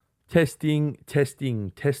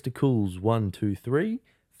Testing. Testicles. 1, 2, 3.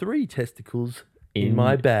 3 testicles in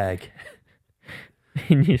my bag.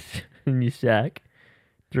 in your sack.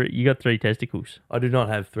 You got 3 testicles I do not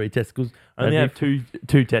have 3 testicles. I only That'd have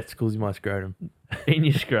two testicles in my scrotum. in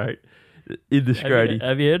your scrot. In the scroty.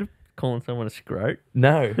 Have you heard of calling someone a scrote?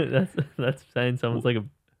 No. that's saying someone's like a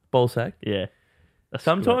Ball sack. yeah. a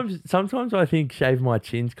scrote. Sometimes I think shaving my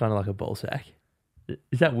chin's kind of like a ball sack.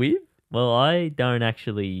 Is that weird? Well, I don't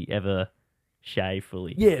actually ever shave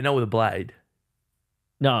fully. Yeah, not with a blade.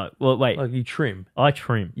 No, well, wait. Like you trim. I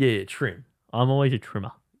trim. Yeah, trim. I'm always a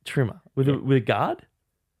trimmer. Trimmer. With Yeah. a guard?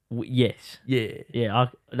 Yes. Yeah. Yeah.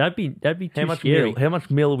 That'd be too How much scary. mil? How much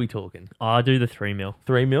mil are we talking? I do the 3 mil.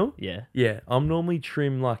 3 mil? Yeah. Yeah. I'm normally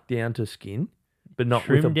trim like down to skin, but not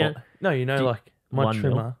Trim with a down- No, like my 1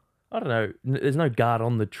 mil? trimmer. I don't know. There's no guard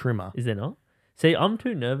on the trimmer. Is there not? See, I'm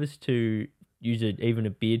too nervous to use even a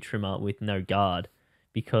beard trimmer with no guard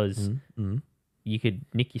because Mm. you could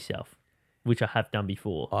nick yourself, which I have done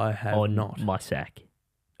before I have on not. my sack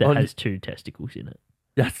that On- has 2 testicles in it.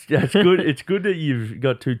 That's good. It's good that you've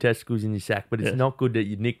got 2 testicles in your sack, but it's Yes. not good that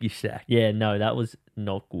you nick your sack. Yeah, no, that was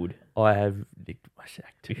not good. I have nicked my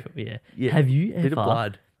sack too. Yeah. Yeah. Have you Bit of ever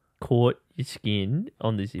blood. caught your skin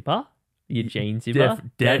on the zipper? Your jean zipper?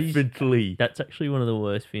 Definitely. That's actually one of the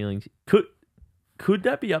worst feelings. Could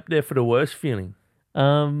that be up there for the worst feeling?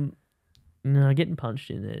 No, getting punched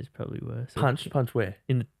in there is probably worse. Punch where?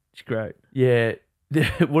 In the scrot. Yeah.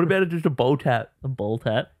 What about just a bowl tap? A ball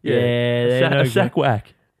tap. Yeah. they're no a good. sack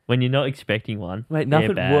whack. When you're not expecting one. Mate, they're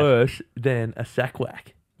nothing bad. worse than a sack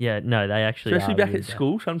whack. Yeah, no, they actually Especially are back really at bad.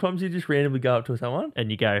 school. Sometimes you just randomly go up to someone. And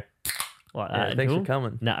you go like Yeah, that. thanks for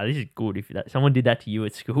coming. No, this is good. If someone did that to you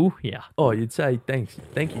at school, yeah. Oh, you'd say thanks.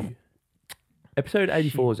 Thank you. Episode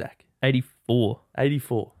 84, Zach. 84.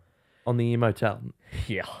 84 on the Motel.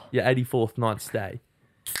 Yeah. Your 84th night stay.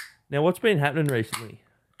 Now, what's been happening recently?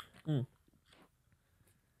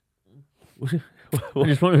 I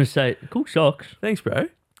just wanted to say, cool socks. Thanks, bro.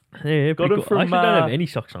 Yeah, Got pretty them cool. from, I actually don't have any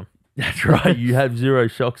socks on. That's right. You have 0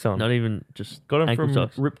 socks on. Not even just Got them ankle from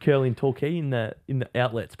socks. Rip Curl in Torquay in the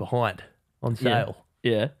outlets behind on sale.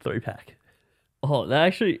 Yeah. 3-pack. Oh, that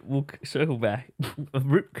actually, we'll circle back.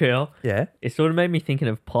 Rip Curl, Yeah. it sort of made me thinking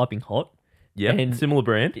of Piping Hot. Yeah. And- Similar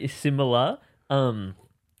brand. It's similar. It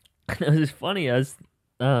was just funny as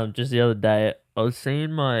just the other day I was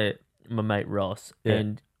seeing my mate Ross Yeah.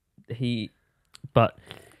 and but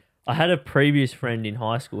I had a previous friend in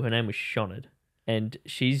high school. Her name was Shonard, and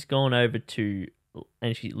she's gone over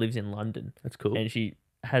and she lives in London, That's cool. and she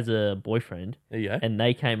has a boyfriend, There you go. and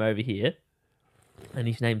they came over here, and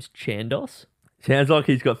his name's Chandos. Sounds like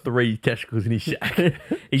he's got 3 testicles in his sack.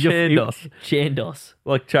 He's Chandos. Chandos.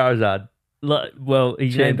 Like Charizard. Well,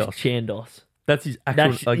 his name's Chandos. Chandos. That's his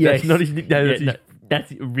actual... Yes. That's not his nickname. Yeah, That's no, that's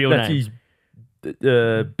his real that's name. his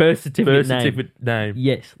Birth certificate birth name. certificate name.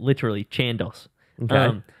 Yes, literally Chandos.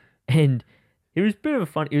 Okay. And he was a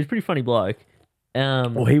pretty funny bloke.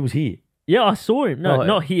 Oh, he was here. Yeah, I saw him. No, Oh,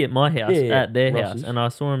 not here at my house, yeah, at their Ross's. house, and I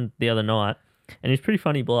saw him the other night. And he's a pretty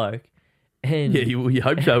funny bloke. And Yeah, you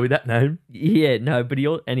hope so with that name. yeah, no, but he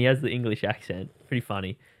has the English accent. Pretty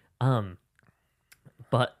funny.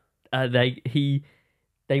 But they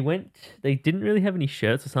didn't really have any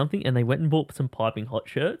shirts or something, and they went and bought some Piping Hot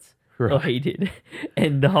shirts. Right. Oh, he did,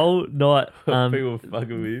 and the whole night, People were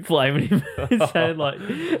fucking with him. flaming him, saying like,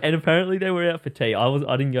 and apparently they were out for tea.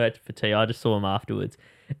 I didn't go out for tea. I just saw him afterwards,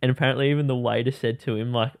 and apparently even the waiter said to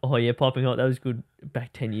him like, "Oh yeah, Piping Hot, that was good back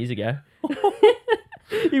 10 years ago."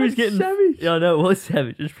 He was getting savage. Yeah, I know it was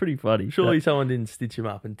savage. It was pretty funny. Surely someone didn't stitch him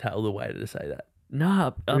up and tell the waiter to say that.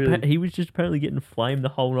 Nah, Really? he was just apparently getting flamed the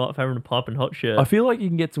whole night for having a Piping Hot shirt. I feel like you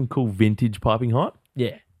can get some cool vintage piping hot,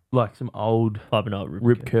 Yeah, like some old Piping Hot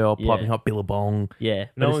Rip Curl, Yeah. piping hot Billabong. Yeah,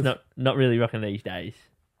 but No it's one's- not really rocking these days.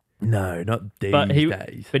 No, not these But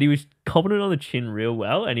days. But he was copping it on the chin real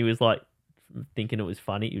well, and he was like thinking it was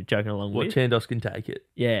funny. He was joking along What with. Chandos can take it?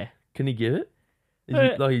 Yeah, Can he give it? Is Uh,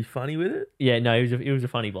 he, like he's funny with it? yeah. No, he was a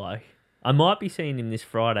funny bloke. I might be seeing him this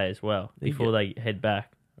Friday as well There you before they head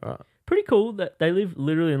back. Right. Pretty cool that they live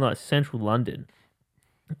literally in like central London,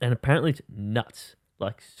 and apparently it's nuts,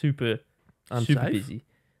 like super Unsafe? busy.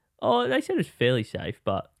 Oh, they said it's fairly safe,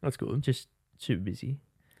 but That's good. just super busy.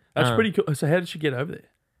 That's Um, pretty cool. So how did she get over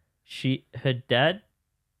there? Her dad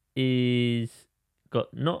is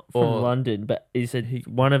not from Or London, but is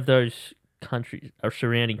one of those countries or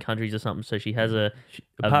surrounding countries or something. So she has a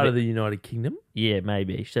Part bit- of the United Kingdom?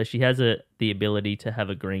 maybe. So she has the ability to have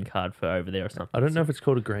a green card for over there or something. I don't know if it's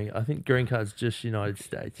called a green. I think green card's just United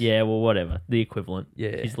States. Yeah, well, whatever, the equivalent.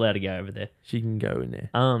 Yeah. She's allowed to go over there. She can go in there.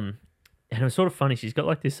 And it was sort of funny. She's got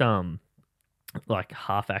like this like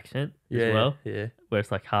half accent Yeah. as well, Yeah. where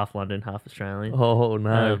it's like half London, half Australian. Oh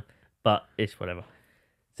no. But it's whatever.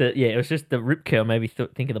 So yeah, it was just the rip curl made me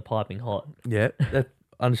think of the piping hot. Yeah. That's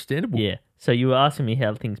understandable. Yeah. So you were asking me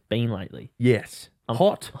how things been lately. Yes.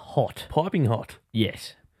 Hot. Hot. Piping hot.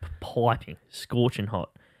 Yes. Piping. Scorching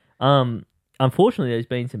hot. Unfortunately, there's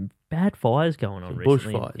been some bad fires going on Some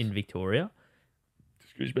recently bushfires. in Victoria.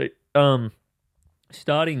 Excuse me.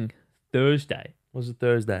 Starting Thursday. Was it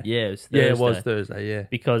Thursday? Yeah, it was Thursday. Yeah, it was Thursday. Yeah.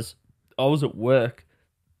 Because I was at work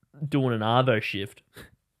doing an Arvo shift,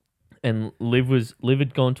 and Liv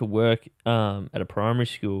had gone to work at a primary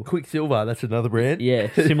school. Quicksilver. That's another brand.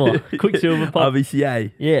 Yeah, similar. Quicksilver pop.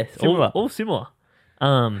 RVCA. Yeah, Similar. all similar.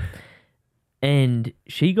 And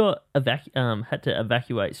she got had to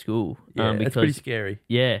evacuate school. Yeah, because that's pretty scary.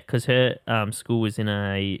 yeah, because her school was in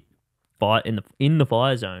a fire in the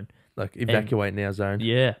fire zone. Like evacuating our zone.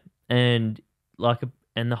 Yeah, and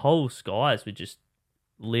and the whole skies were just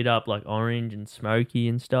lit up like orange and smoky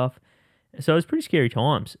and stuff. So it was pretty scary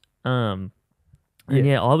times. And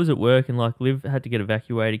yeah, I was at work and like Liv had to get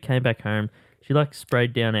evacuated. Came back home. She like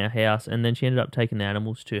sprayed down our house, and then she ended up taking the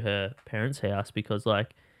animals to her parents' house because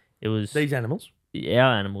like it was These animals.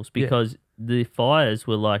 our animals because the fires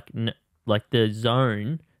were like like the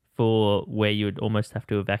zone for where you would almost have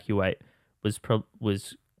to evacuate was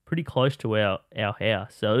pretty close to our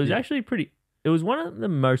house. So it was actually it was one of the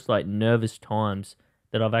most like nervous times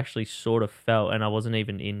that I've actually sort of felt, and I wasn't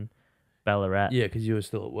even in Ballarat. Yeah, because you were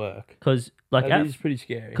still at work. Because like That is pretty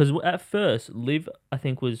scary. because at first Liv I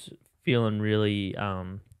think was feeling really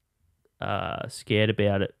scared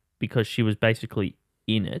about it because she was basically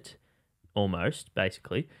in it almost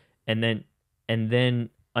basically, and at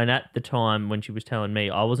the time when she was telling me,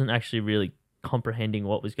 I wasn't actually really comprehending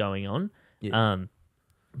what was going on. Yeah.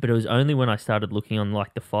 But it was only when I started looking on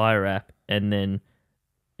like the fire app and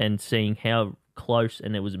seeing how close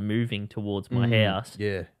and it was moving towards my house.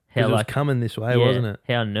 Yeah. How How it was like coming this way, wasn't it?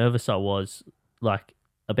 How nervous I was like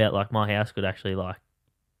about like my house could actually like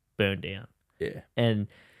burn down. Yeah. And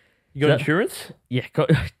You got that- insurance? yeah,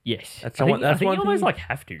 yes. That's I think, one- that's I think one you almost thing- like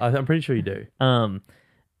have to. I'm pretty sure you do.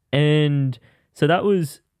 And so that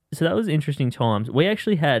was interesting times. We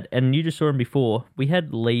actually had, and you just saw them before. We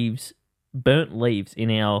had burnt leaves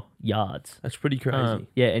in our yards. That's pretty crazy.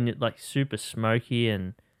 Yeah, and it like super smoky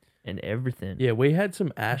and everything. Yeah, we had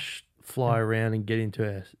some ash fly around and get into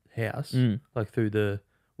our house, like through the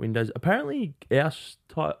windows. Apparently, our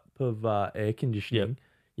type of air conditioning,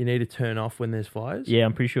 you need to turn off when there's fires. Yeah,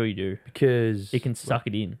 I'm pretty sure you do Because it can suck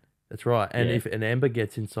it in. That's right. And Yeah. if an ember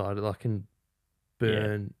gets inside, it like can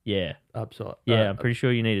burn Yeah, upside. yeah. I'm pretty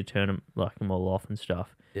sure you need to turn them all off and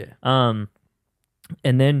stuff. Yeah.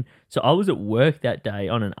 And then so I was at work that day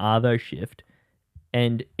on an Arvo shift,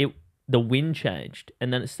 and the wind changed,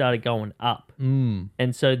 and then it started going up, and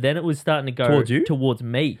so then it was starting to go Towards you? towards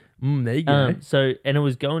me. There you go. And it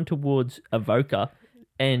was going towards Avoca,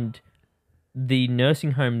 and the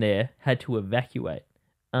nursing home there had to evacuate.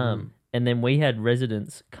 And then we had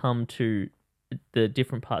residents come to the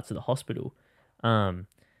different parts of the hospital.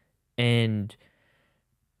 And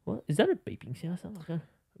what is that a beeping sound or something like that?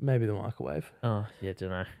 Maybe the microwave. Oh, yeah, don't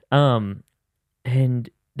know. And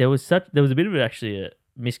there was a bit of actually a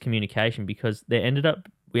miscommunication because we ended up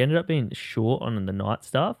being short on the night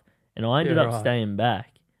staff, and I ended up staying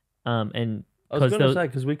back. And I was going to say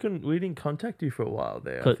because we didn't contact you for a while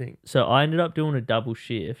there. I think so. I ended up doing a double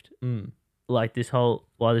shift. Like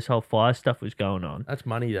while this whole fire stuff was going on. That's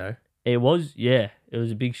money though. It was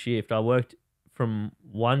a big shift. I worked from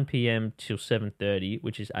 1 p.m. till 7:30,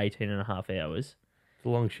 which is 18 and a half hours. It's a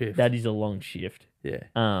long shift. That is a long shift. Yeah.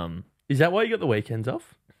 Is that why you got the weekends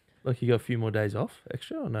off? Like you got a few more days off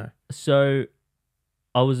extra or no? So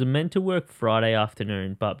I was meant to work Friday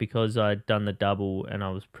afternoon, but because I'd done the double and I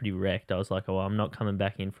was pretty wrecked, I was like, oh, I'm not coming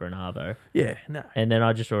back in for an Arvo. Yeah, no. And then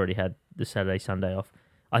I just already had the Saturday, Sunday off.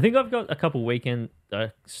 I think I've got a couple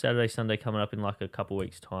Saturday, Sunday coming up in like a couple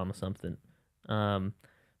weeks' time or something. And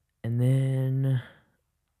then,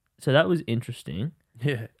 so that was interesting.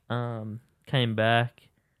 Yeah. Came back.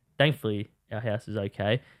 Thankfully, our house is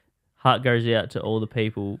okay. Heart goes out to all the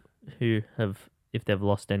people who have, if they've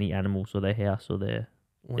lost any animals or their house or their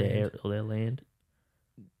land.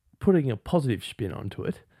 Putting a positive spin onto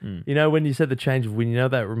it. You know, when you said the change of wind, you know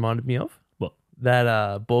what that reminded me of? What?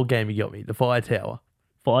 That board game you got me, the Fire Tower.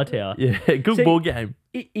 Fire Tower. Yeah, good See, board game.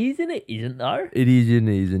 It isn't though. It is and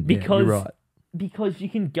it isn't. Because you're right. Because you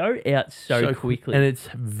can go out so quickly. And it's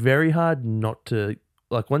very hard not to,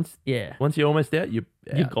 like, once you're almost out, you're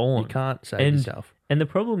gone. You can't save yourself. And the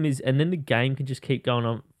problem is, and then the game can just keep going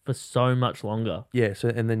on for so much longer. Yeah, so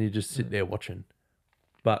and then you just sit there watching.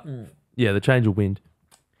 But Yeah, the change of wind.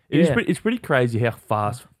 It's Yeah. pretty crazy how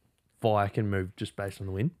fast fire can move just based on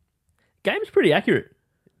the wind. Game's pretty accurate.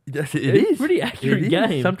 It's It's pretty accurate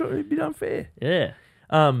game. Sometimes it'd be unfair. Yeah.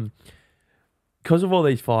 Because of all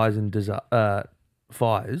these fires and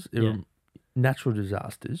fires, Yeah. natural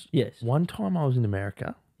disasters. Yes. One time I was in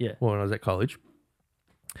America. Yeah. Well, when I was at college,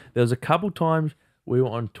 there was a couple times we were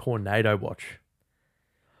on tornado watch.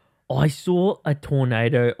 I saw a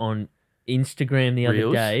tornado on Instagram the other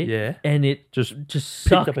Reels, day. yeah. And it Just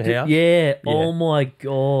sucked up a it- house. Yeah. Yeah. Oh my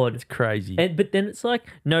God. It's crazy. But then it's like,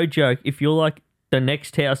 no joke, if you're like the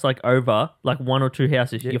next house like over, like one or two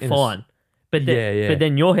houses, Yeah, you're in a fine. But then, Yeah, yeah. but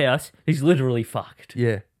then your house is literally fucked.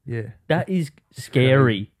 yeah. That is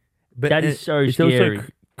scary. But That is so it's scary. also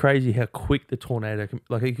crazy how quick the tornado can.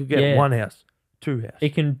 Like it could get Yeah. one house, two houses,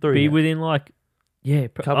 It can three be houses. within like, yeah, a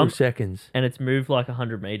couple of seconds, and it's moved like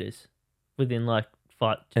 100 meters within like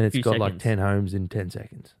and it's few got seconds. like 10 homes in 10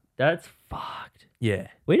 seconds. That's fucked. Yeah.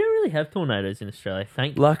 We don't really have tornadoes in Australia.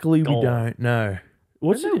 Thank Luckily, we God. don't. No.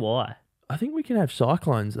 I don't know why. I think we can have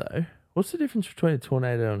cyclones though. What's the difference between a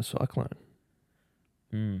tornado and a cyclone?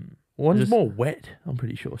 One's Is more wet. I'm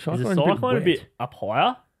pretty sure. Is Cyclone's a cyclone a wet. bit up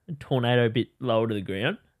higher, and tornado a bit lower to the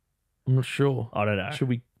ground? I'm not sure. I don't know. Should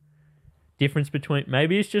we? Difference between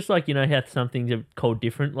maybe it's just like, you know how some things are called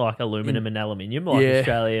different, like aluminum and aluminium, like Yeah.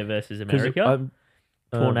 Australia versus 'cause America. I'm-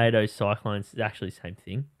 Tornadoes, cyclones is actually the same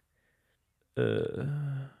thing.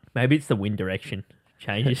 Maybe it's the wind direction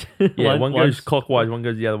changes. yeah, one goes one's- clockwise, one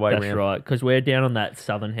goes the other way That's around. right, because we're down on that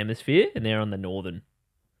southern hemisphere and they're on the northern.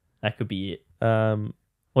 That could be it.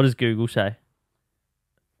 What does Google say?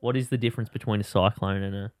 What is the difference between a cyclone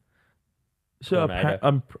and a So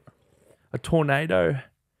tornado? a tornado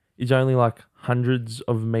is only like hundreds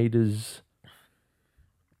of meters.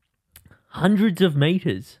 hundreds of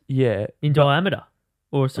meters Yeah. in diameter?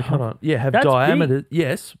 Or a Hold circumference? on. Yeah, have That's diameter.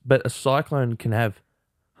 Yes, but a cyclone can have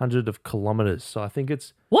hundreds of kilometers. So I think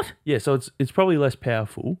it's What? so it's probably less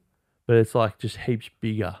powerful, but it's like just heaps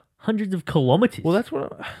bigger. Hundreds of kilometers? Well, that's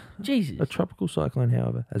what Jesus. a tropical cyclone,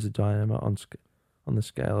 however, has a diameter on the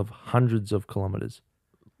scale of hundreds of kilometers.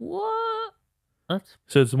 What? That's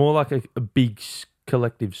So it's more like a big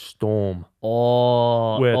collective storm.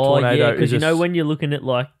 yeah, Where a tornado because is you a know s- when you're looking at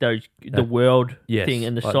like the world Yes, thing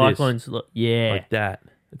and the like this. cyclones, yeah, Like that.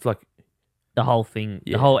 It's like the whole thing,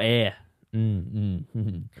 Yeah. the whole air. Let's-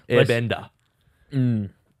 airbender.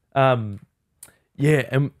 Mm. Yeah,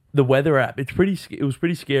 and the weather app, it was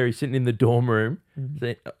pretty scary sitting in the dorm room,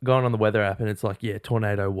 going on the weather app, and it's like, yeah,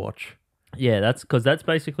 tornado watch, Yeah, that's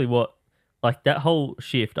basically what, like that whole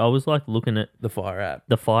shift. I was like looking at the fire app.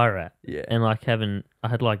 the fire app Yeah. and like I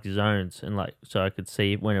had like zones and like so I could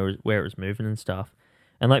see where it was moving and stuff,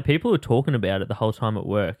 and like people were talking about it the whole time at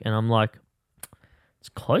work, and I'm like, it's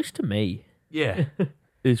close to me. Yeah.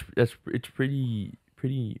 it's pretty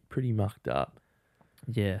mucked up.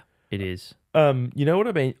 Yeah, it is. You know what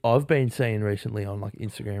I've been seeing recently on like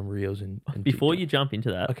Instagram Reels and Before TikTok? you jump into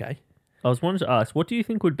that, Okay. I was wanting to ask, what do you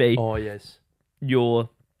think would be Oh yes. what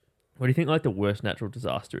do you think like the worst natural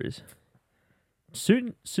disaster is?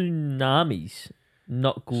 Tsunamis,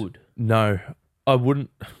 not good. No, I wouldn't.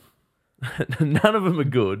 None of them are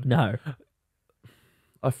good. No.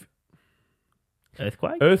 I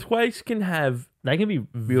Earthquake? Earthquakes can have They can be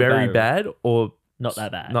real very bad or not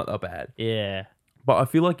that bad. Not that bad. Yeah. But I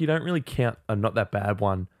feel like you don't really count a not that bad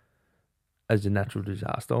one as a natural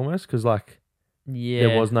disaster almost because like Yeah.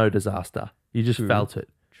 there was no disaster. You just True. felt it.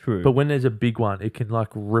 True. But when there's a big one, it can like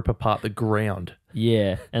rip apart the ground.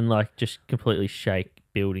 yeah, and like just completely shake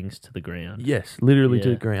buildings to the ground. Yes, literally to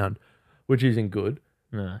Yeah. the ground, which isn't good.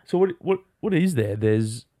 No. So what is there?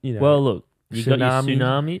 There's Well, look, you got your Tsunami.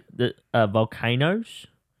 tsunami, the volcanoes.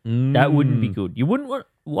 That wouldn't be good. You wouldn't want.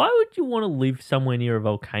 Why would you want to live somewhere near a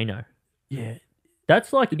volcano? Yeah,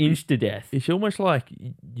 That's like insta death. it's almost like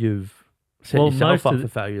you've set Well, yourself most up of for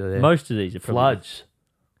failure there. Most of these are probably Floods.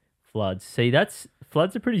 Floods. See,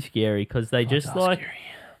 floods are pretty scary because they Floods just are like scary.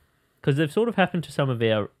 because they've sort of happened to some of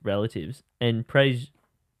our relatives, and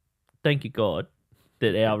thank you God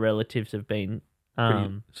that our relatives have been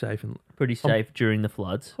Pretty safe and pretty safe during the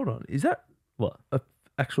floods. hold on. Is that What?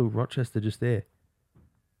 actual Rochester just there?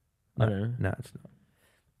 I don't know. No, it's not.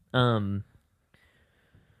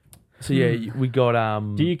 So Hmm. yeah, we got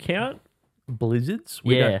Do you count? blizzards.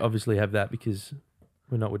 We Yeah. don't obviously have that because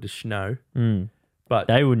we're not with the snow. Mm. But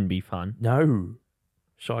They wouldn't be fun. no,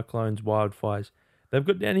 cyclones, wildfires. They've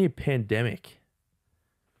got down here pandemic.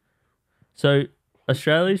 So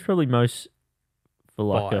Australia's probably most for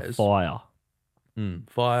like a Fires. fire.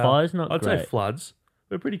 Fire. Fire's not I'd great. say floods.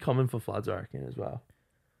 We're pretty common for floods, I reckon, as well.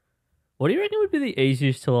 What do you reckon would be the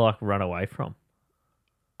easiest to like run away from?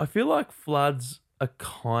 I feel like floods are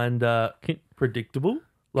kinda predictable.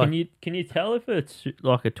 Like, Can you tell if it's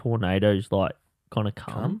like a tornado's like gonna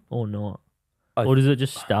come or not, or does it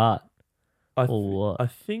just start or what? I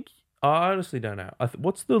think I honestly don't know.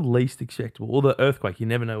 What's the least acceptable? Or the earthquake? You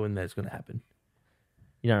never know when that's going to happen.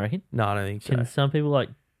 You don't reckon? No, I don't think so. Can some people like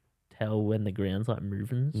tell when the ground's like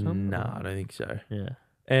moving? Or something? No, I don't think so. Yeah.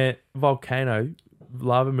 And volcano,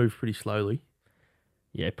 lava moves pretty slowly.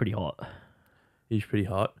 Yeah, pretty hot. It's pretty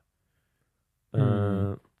hot.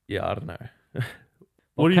 Yeah, I don't know.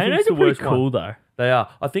 What do you think is the worst cool one? though? They are.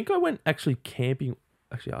 I think I went actually camping.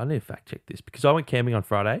 Actually, I need to fact check this because I went camping on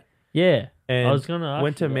Friday. Yeah, And I was gonna ask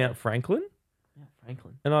went to you Mount Franklin. Mount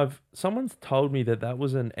Franklin. And someone's told me that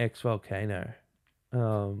was an ex volcano.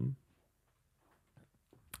 But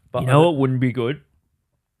you know what wouldn't be good?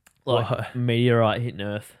 Like what? meteorite hitting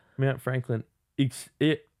Earth. Mount Franklin.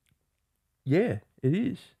 Yeah, it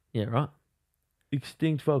is. Yeah, right.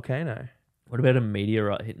 Extinct volcano. What about a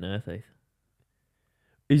meteorite hitting Earth, Heath?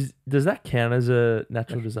 Does that count as a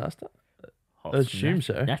natural disaster? Oh, I assume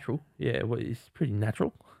so. Natural. Yeah, well, it's pretty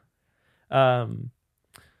natural. Do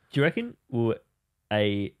you reckon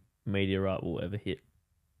a meteorite will ever hit?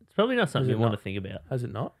 It's probably not something you want to think about. Has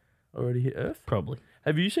it not already hit Earth? Probably.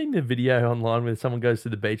 Have you seen the video online where someone goes to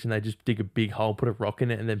the beach and they just dig a big hole, put a rock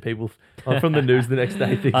in it, and then people from the news the next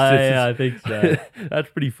day think I think so. That's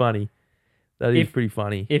pretty funny. That is pretty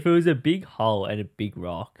funny. If it was a big hole and a big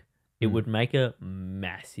rock, it would make a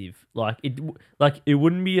massive it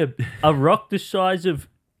wouldn't be a rock the size of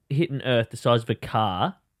hitting Earth, the size of a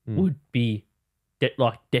car, would be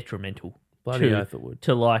detrimental. Bloody oath it would.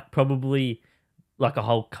 To like probably like a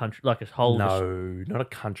whole country, like a whole. No, not a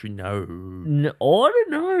country. No. No, I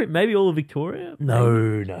don't know. Maybe all of Victoria.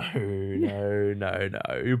 No.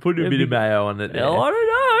 You're putting a bit of mayo on it there. I don't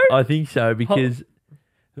know. I think so because,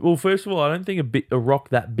 well, first of all, I don't think a rock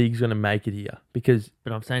that big's going to make it here because.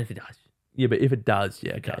 But I'm saying if it does. Yeah, but if it does,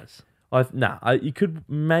 yeah, okay. It does. You could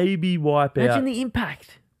maybe wipe out. Imagine the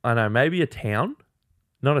impact. I know, maybe a town,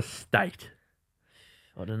 not a state.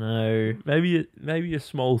 I don't know. Maybe a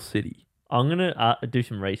small city. I'm gonna do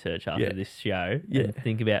some research after this show and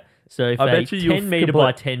think about. So if I bet you 10 meter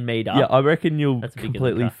by 10 meter, yeah, I reckon you'll that's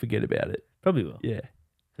completely forget about it. Probably will. Yeah,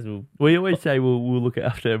 because we always say we'll look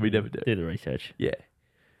after, and we never do. Do the research. Yeah.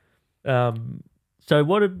 So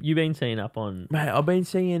what have you been seeing up on? Mate, I've been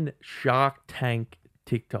seeing Shark Tank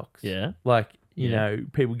TikToks. Yeah. Like you know,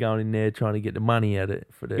 people going in there trying to get the money out of it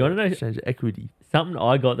for the exchange of equity. Something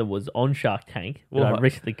I got that was on Shark Tank that I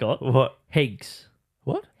recently got. What? Hegs.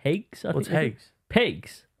 What? Hegs? What's Hegs?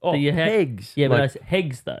 Pegs. Oh, pegs. Yeah, but I said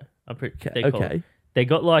Hegs though. I'm pretty okay. They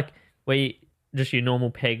got like just your normal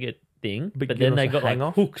peg thing, but then they got like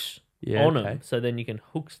hooks on them, so then you can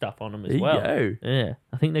hook stuff on them as well. Go. Yeah,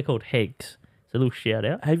 I think they're called Hegs. So a little shout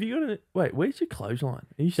out. Have you got wait? Where's your clothesline?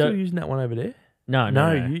 Are you still using that one over there?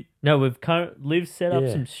 No. We've Liv set up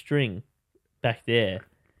some string back there,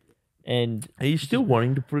 and are you still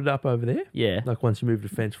wanting to put it up over there? Yeah, like once you move the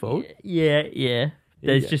fence forward. Yeah.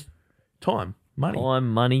 There's just time,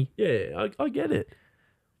 money. Yeah, I get it.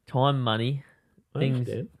 Time, money, things.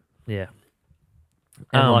 Yeah,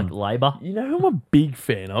 and like labour. You know who I'm a big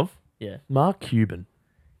fan of? Yeah, Mark Cuban.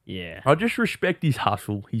 Yeah, I just respect his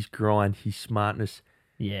hustle, his grind, his smartness.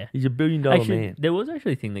 Yeah, he's $1 billion man. There was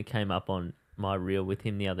actually a thing that came up on my reel with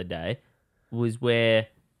him the other day, was where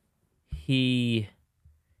he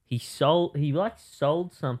sold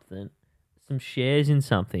something, some shares in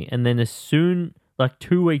something, and then as soon like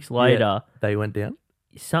 2 weeks later they went down,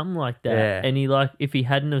 something like that. Yeah. And if he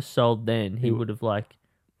hadn't have sold then, he would have like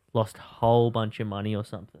lost a whole bunch of money or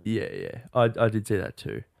something. Yeah. I did see that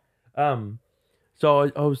too.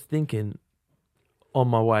 So I was thinking on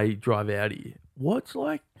my way drive out here, what's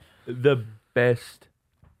like the best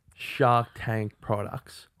Shark Tank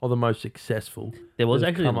products or the most successful? There was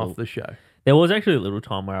actually off the show. There was actually a little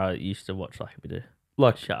time where I used to watch like a bit of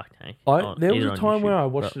like Shark Tank. There was a time where I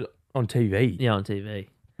watched it on TV. Yeah, on TV.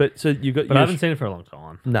 But so you got. But I haven't seen it for a long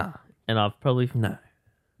time. Nah, and I've probably no.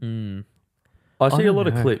 I see a lot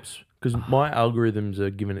of clips because my algorithms are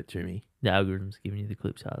giving it to me. The algorithms giving you the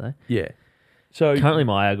clips, are they? Yeah. So currently,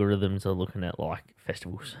 my algorithms are looking at like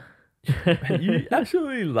festivals. You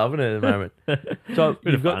absolutely loving it at the moment. So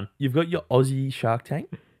you've got your Aussie Shark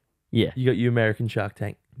Tank. Yeah. You got your American Shark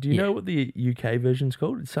Tank. Do you know what the UK version's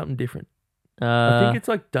called? It's something different. I think it's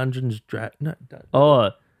like Dragon's Den.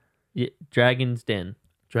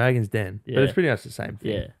 Dragon's Den. Yeah. But it's pretty much the same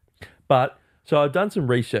thing. Yeah. But so I've done some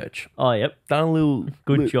research. Oh, yep. Done a little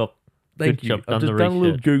good job. Thank you. I've just done a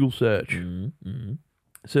little Google search. Mm-hmm.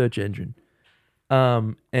 Search engine.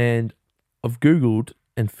 And I've Googled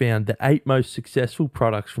and found the 8 most successful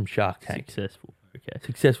products from Shark Tank. Successful. Okay.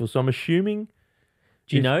 Successful. So I'm assuming.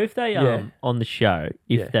 Do you know if they yeah. on the show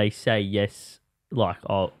if Yeah. they say yes, like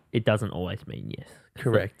it doesn't always mean yes. 'Cause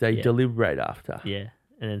Correct. They yeah. deliberate after. Yeah,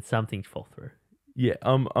 and then some things fall through. Yeah,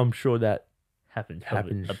 I'm sure that Happens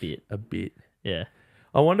probably happens a bit. A bit. Yeah.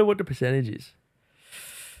 I wonder what the percentage is.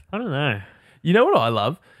 I don't know. You know what I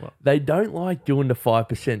love? What? They don't like doing the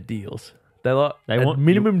 5% deals. They like They at want-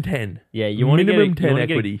 minimum 10. Yeah, you want to get Minimum a, 10 you wanna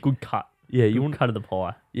get a equity. good cut. Yeah, you Good want. cut of the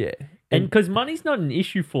pie. Yeah, And because money's not an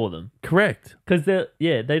issue for them. correct. Because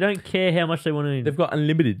they don't care how much they want to. They've got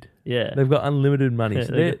unlimited. Yeah, They've got unlimited money. Yeah,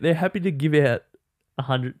 So they they're happy to give out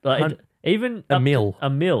 100. Like Hun- even a up to mil. A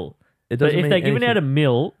mil. It But doesn't if mean they're giving out a anything.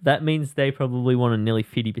 mil, that means they probably want a nearly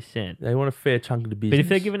 50%. They want a fair chunk of the business. But if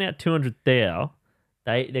they're giving out 200 thou,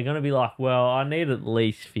 they're going to be like, well, I need at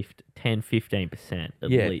least 10, 15%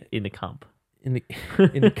 Yeah. in the comp. in the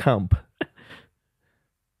in the comp.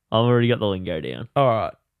 I've already got the lingo down. All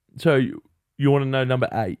right. So you want to know number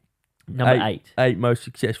 8? Number 8. 8 most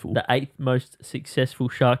successful The 8th most successful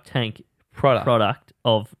Shark Tank product. product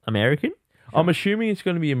of American. I'm assuming it's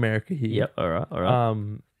going to be America here. Yep. All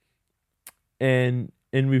right. And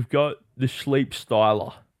we've got the Sleep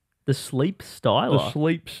Styler. The Sleep The Styler.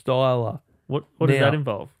 Sleep Styler. What does Now- that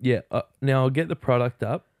involve? Yeah. Now I'll get the product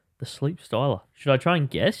up. The Sleep Styler. Should I try and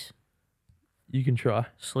guess? You can try.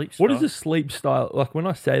 Sleep Styler. What is a sleep style? Like when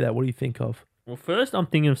I say that, what do you think of? Well, first I'm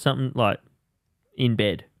thinking of something like in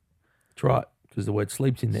bed. That's right, because the word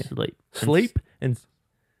sleep's in there. Sleep. Sleep and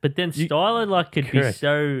But then You- styler like could be Correct.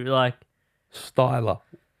 so like styler.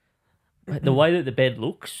 the way that the bed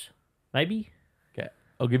looks, maybe. Okay,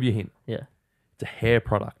 I'll give you a hint. Yeah. It's a hair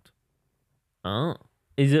product. Oh,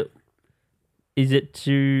 is it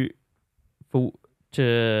to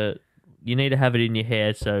you need to have it in your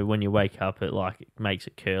hair so when you wake up it like it makes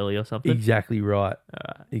it curly or something. Exactly right.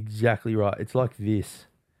 Alright. Exactly right. It's like this.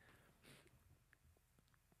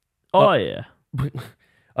 Oh yeah.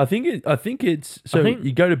 I think it's so I think-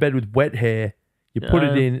 you go to bed with wet hair, you put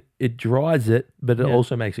it Uh, in, it dries it, but it yeah.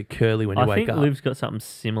 also makes it curly when you I wake think up. Liv's got something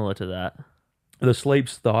similar to that. The Sleep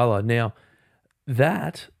Styler. Now,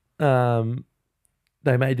 that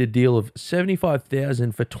they made a deal of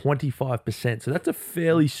 75,000 for 25%. So that's a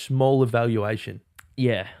fairly small evaluation.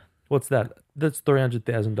 Yeah. What's that? That's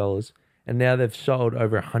 $300,000, and now they've sold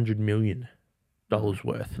over $100 million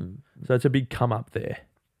worth. So it's a big come up there.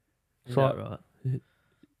 Is So that right?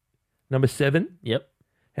 number 7. Yep.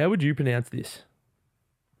 How would you pronounce this?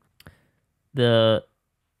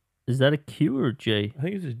 Is that a Q or a G? I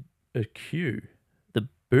think it's a Q. The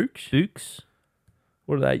Books. Books?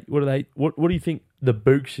 What are they? What do you think the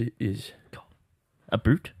Books is? A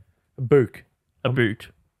boot? A book. A boot.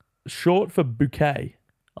 Short for bouquet.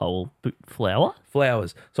 Oh, well, flower?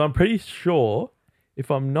 Flowers. So I'm pretty sure, if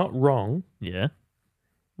I'm not wrong, Yeah.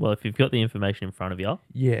 Well, if you've got the information in front of you.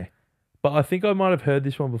 yeah. But I think I might have heard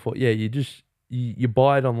this one before. Yeah, you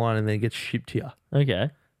buy it online and then it gets shipped to you.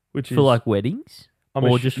 Okay. Which For is like weddings? I'm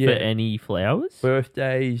or ass- just yeah, for any flowers?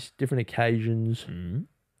 birthdays, different occasions.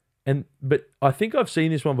 Mm. But I think I've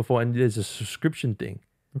seen this one before and there's a subscription thing.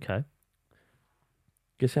 Okay.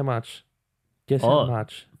 Guess how much? Guess Oh. how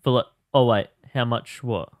much For like, oh wait, how much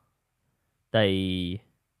what? They,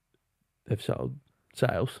 they've sold?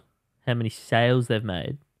 Sales. how many sales they've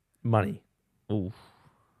made? Money. Ooh.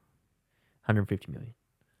 150 million.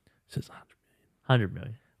 Says 100. 100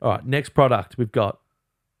 million. All right, next product we've got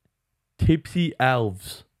Tipsy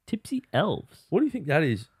Elves. Tipsy Elves. What do you think that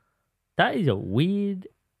is? That is a weird.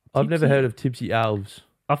 I've never Tipsy- heard of Tipsy Elves.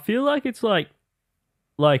 I feel like it's like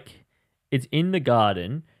it's in the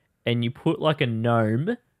garden and you put like a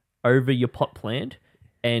gnome over your pot plant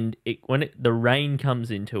and the rain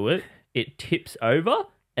comes into it, it tips over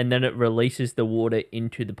and then it releases the water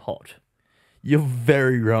into the pot. You're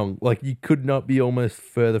very wrong. Like you could not be almost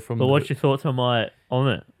further from. But the- what's your thoughts on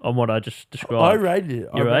what I just described? I rated it.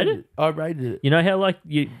 You rated it? I rated it. You know how like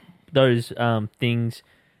those things,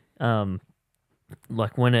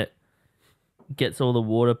 like when it gets all the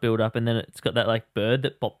water built up and then it's got that like bird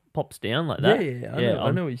that pops down like that. Yeah, I know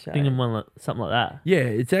I'm what you're saying. thinking something like that. Yeah,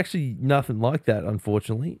 it's actually nothing like that.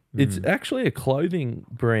 Unfortunately, it's actually a clothing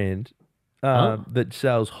brand Oh. that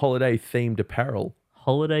sells holiday themed apparel,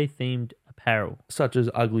 Holiday themed apparel. such as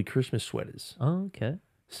ugly Christmas sweaters. Oh, okay.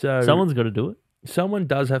 So Someone's got to do it. someone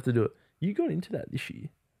does have to do it. You got into that this year.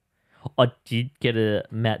 I did get a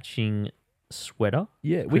matching sweater.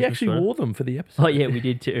 Yeah, we Christmas actually sweater. wore them for the episode. Oh yeah, we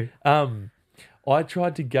did too. I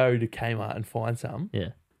tried to go to Kmart and find some. Yeah.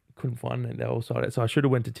 Couldn't find them. They were all sold out. So I should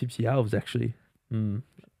have went to Tipsy Elves actually. Mm.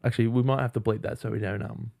 Actually, we might have to bleep that so we don't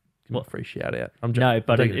them a free shout out. I'm No,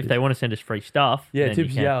 but taking if this. they want to send us free stuff, Yeah, then you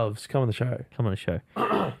Tips can. Yalves, come on the show. Come on the show.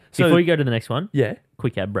 So- Before you go to the next one, Yeah,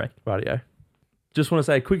 quick ad break. rightio. Just want to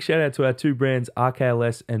say a quick shout out to our two brands,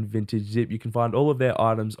 RKLS and Vintage Zip. You can find all of their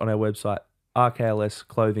items on our website,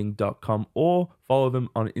 rklsclothing.com, or follow them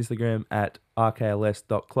on Instagram at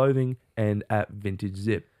rkls.clothing and at Vintage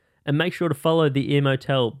Zip. And make sure to follow the Ear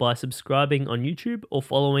Motel by subscribing on YouTube or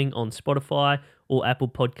following on Spotify or Apple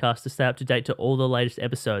Podcasts to stay up to date to all the latest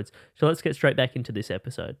episodes. So let's get straight back into this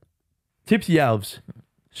episode. Tipsy Alves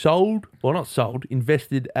sold, well not sold,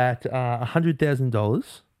 invested at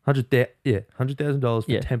 $100,000. $100,000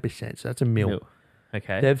 for Yeah. 10%. So that's a mil. Mil.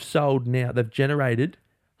 Okay. They've sold now. They've generated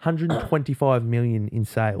 125 million in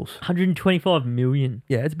sales. 125 million.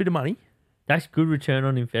 Yeah, it's a bit of money. That's good return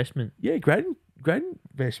on investment. Yeah, great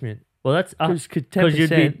investment. Well, that's Because because you'd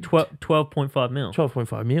be 10%, 12.5 mil.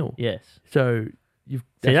 12.5 mil. Yes. So you've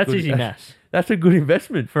See, that's good- easy maths. That's a good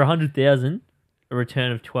investment. For 100,000, a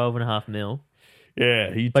return of 12.5 mil.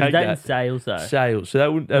 Yeah, you But take that in that sales though. sales. So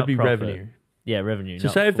that'd Not be profit. revenue. Yeah, revenue. So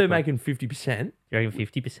not say if they're full profit. making 50% You reckon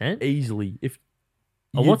 50%? easily, if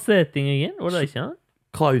Oh, you'd- what's their thing again? What are they selling?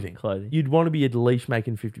 clothing, Clothing. you'd want to be at least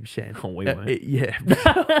making 50%. Oh, we won't. Yeah.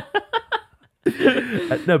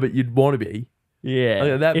 No, but you'd want to be. Yeah.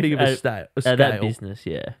 Okay, that If big of a at- scale. At that business,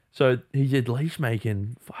 yeah. So he's at least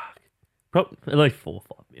making At least 4 or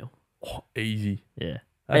 5 mil. easy. Yeah.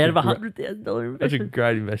 That's Out of a a gre- $100,000 That's a investment.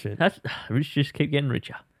 great investment. That's rich just keep getting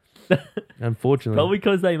richer. Unfortunately, Probably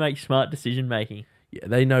because they make smart decision making. yeah,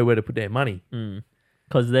 they know where to put their money.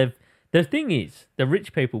 Because the thing is, the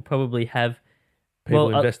rich people probably have, People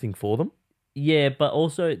Well, investing for them. yeah, but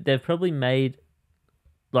also they've probably made,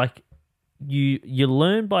 like, you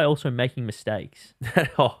learn by also making mistakes.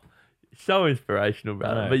 Oh, so inspirational,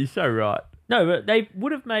 brother. know. But you're so right. No, but they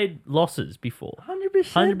would have made losses before.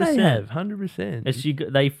 100%. 100%. They have 100%.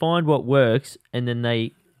 It's they find what works and then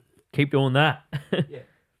they keep doing that.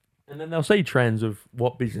 And then they'll see trends of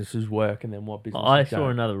what businesses work and then what businesses I don't. saw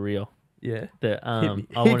another reel Yeah. that Hit me.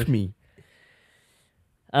 I Hit wanted. me.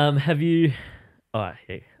 Have you? All right,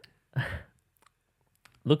 here.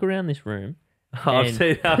 Look around this room. Oh, I've And-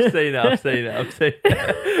 seen it. I've seen it. I've seen it. I've seen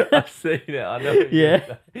it. I've seen it. I know. what you're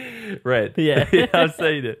Yeah. saying. Red. Yeah. I've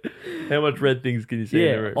seen it. How much red things can you see in the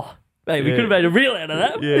Yeah. room? Oh, mate, we Yeah. could have made a reel out of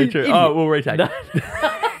that. Yeah, You true. idiot. Oh, we'll retake No. it.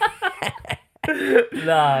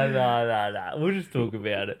 No. We'll just talk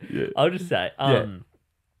about it. Yeah. I'll just say, Yeah.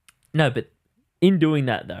 no, but in doing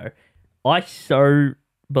that though, I so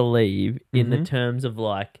believe in the Mhm. terms of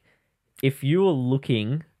like, if you are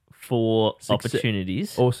looking for Success-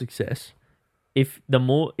 opportunities, Or success. if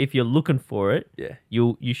you're looking for it, Yeah.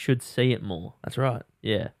 you should see it more. That's right.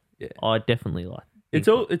 Yeah. Yeah. I definitely like. It's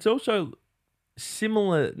also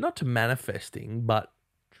similar, not to manifesting, but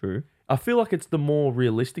True. I feel like it's the more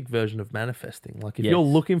realistic version of manifesting. Like if Yes. you're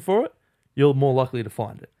looking for it, you're more likely to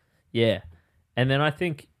find it. Yeah. And then I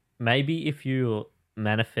think maybe if you're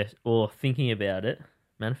manifest or thinking about it,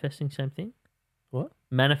 manifesting same thing? What?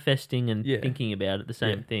 Manifesting and Yeah. thinking about it the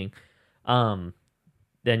same Yeah. thing.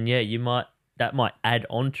 Then yeah, that might add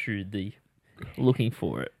on to the looking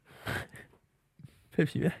for it.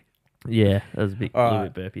 Pepsi Max. Yeah, that was a All little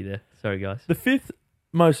right. bit burpy there. Sorry guys. The fifth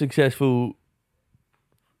most successful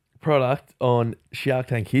product on Shark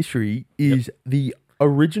Tank history is the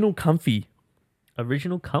original comfy.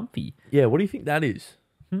 Original comfy. Yeah, what do you think that is?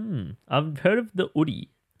 I've heard of the Oodie.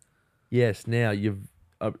 Yes, now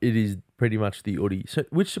it is pretty much the Oodie. So,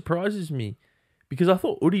 which surprises me because I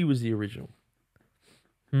thought Oodie was the original.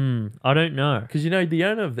 I don't know. Because the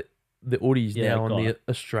owner of the Oodie's Yeah, now on guy. the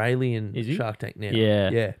Australian Is he? Shark Tank now. Yeah.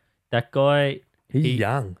 Yeah. That guy, He's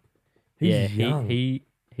young. He's young. he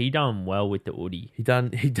done well with the Oodie. He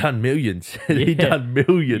done millions. Yeah. He done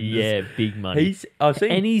millions. Yeah, big money. I've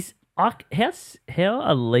seen And he's how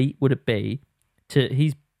elite would it be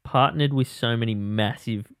he's partnered with so many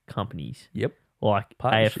massive companies Yep. like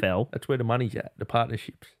Partnership. AFL. That's where the money's at. The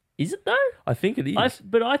partnerships. Is it though? I think it is.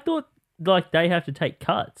 But I thought like they have to take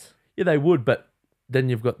cuts. Yeah, they would, but then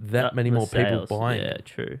you've got that many The more sales. people buying. Yeah, it.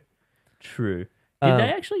 true. Um,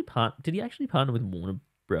 Did he actually partner with Warner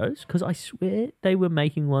Bros? Because I swear they were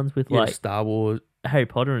making ones with Yeah, like Star Wars. Harry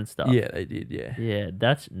Potter and stuff. Yeah, they did. Yeah, Yeah,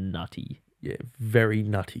 that's nutty. yeah, very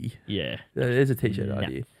nutty. Yeah. There's a t-shirt Nah.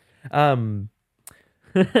 idea.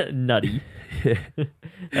 Nutty. Yeah.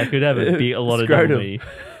 That could have a lot of Scrotum. double meanings.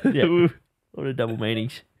 Yeah, a lot of double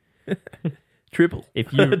meanings. Triple.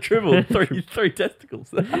 If you Triple. Three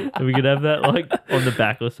testicles. we could have that like on the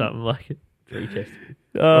back or something, like 3 testicles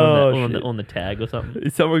Oh, on the tag or something.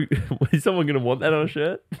 Is someone going to want that on a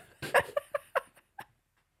shirt?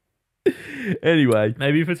 Anyway,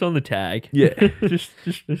 Maybe if it's on the tag. yeah. just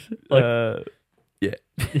like, Yeah.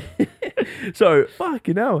 So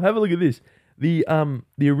fucking hell, have a look at this. The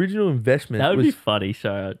original investment that would was be funny.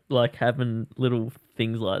 So like having little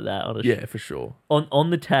things like that on a yeah, for sure. on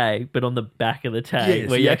the tag, but on the back of the tag, Yeah, where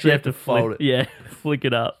so you actually have to fold flip, yeah, flick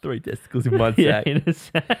it up. 3 testicles in one Yeah, sack. in a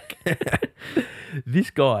sack.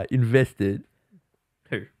 This guy invested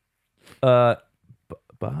Who? Barbara?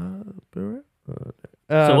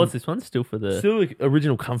 So what's this one? Still for the? still the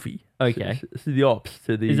original comfy. Okay. So the ops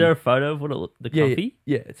to the Is there a photo of what it the yeah, comfy?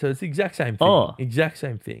 yeah, so it's the exact same thing. Oh. Exact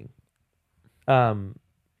same thing.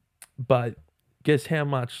 But guess how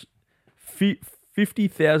much?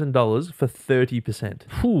 $50,000 for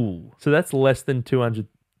 30%. Ooh. So that's less than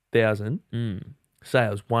 200,000. Mm.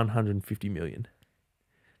 Sales 150 million.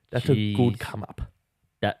 That's a Jeez. good come up.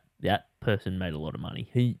 That person made a lot of money.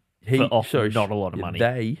 He For off sorry, not a lot of money.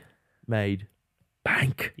 They made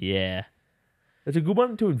bank. Yeah. That's a good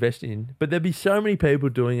one to invest in. But there'd be so many people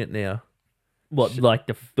doing it now. What like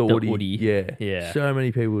the Thoughty, Woody? yeah, Yeah. So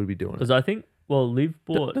many people would be doing it. Because I think Liv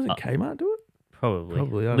bought Doesn't Kmart do it? probably.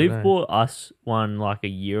 Probably, I don't Liv know. bought us one like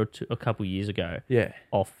a couple years ago Yeah,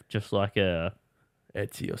 off just like a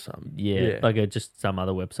Etsy or something. like a just some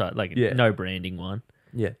other website like Yeah. no branding one.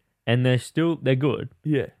 yeah, And they're good.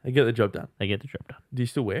 yeah. They get the job done. They get the job done. Do you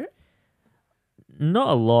still wear it? Not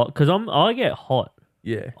a lot because I get hot.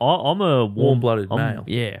 Yeah, I'm a Warm-blooded I'm- male.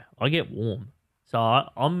 Yeah, I get warm, so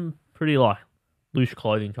I'm pretty like loose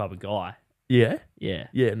clothing type of guy. yeah, Yeah,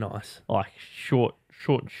 yeah. Nice. like short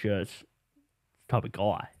shirts type of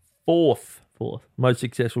guy. Fourth Fourth, most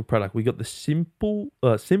successful product. We got the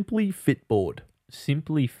Simply Fit board.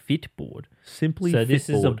 Simply Fit board. Simply So Fit this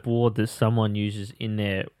is a board. board that someone uses in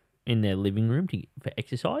their living room for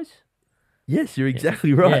exercise. Yes, you're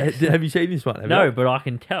exactly right. Yes. Have you seen this one? Have No, you? but I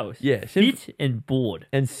can tell. It's Yeah, fit and board.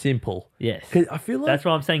 And simple. Yes, 'Cause I feel like that's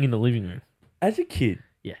what I'm saying in the living room. as a kid,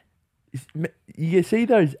 Yeah. you see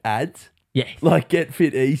those ads Yes, like Get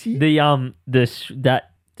Fit Easy. the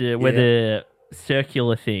where the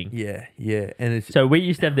circular thing. Yeah, yeah, and it's So we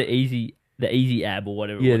used to have the easy ab or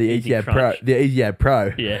whatever. it yeah was, the Easy Ab Pro, Crunch. the Easy Ab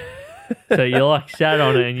Pro. Yeah. So you like sat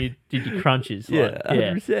on it and you did your crunches. Yeah, Like,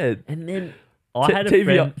 yeah. 100%. And then I had a TV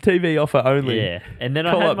friend. TV offer only. Yeah. And then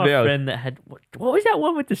I Call had up my now. friend that had what was that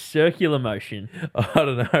one with the circular motion? I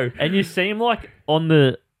don't know. And you see them like on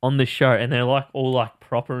the show, and they're like all like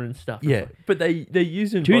proper and stuff. It's Yeah, like, but they're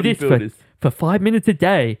using do this bodybuilders. for 5 minutes a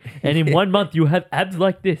day, and in 1 month you'll have abs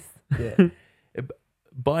like this. Yeah.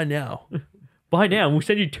 By now. By now, we'll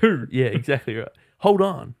send you 2. Yeah, exactly right. Hold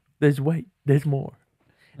on. There's more.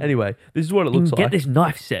 Anyway, this is what it You looks can get like. this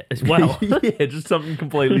knife set as well. Yeah, just something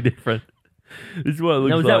completely different. This is what it looks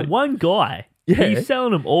There was like. that one guy. Yeah. He's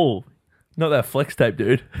selling them all. Not that flex tape,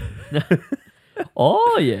 dude.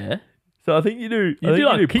 Oh yeah. So I think you do. You do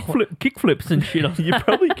like kick flips and shit on You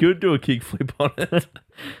probably could do a kickflip on it.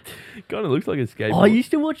 Kind of looks like a skateboard. Oh, I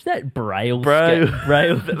used to watch that Braille. Braille.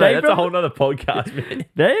 Braille. Mate, that's a whole nother podcast, man.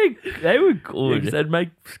 They were Yeah, good. 'cause they'd make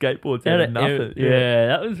skateboards They out had of a- nothing. Yeah,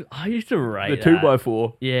 that was. I used to rate The that.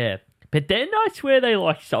 2x4. Yeah, but then I swear they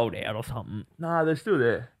like sold out or something. Nah, they're still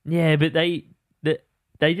there. Yeah, but they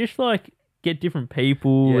just like get different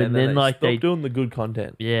people, Yeah, and then like stop they doing the good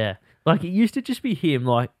content. yeah, like it used to just be him,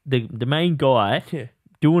 like the main guy Yeah.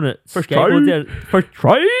 doing it. First skateboards try. out, first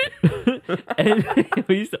try. And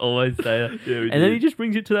we used to always say that. Yeah, we And then did. he just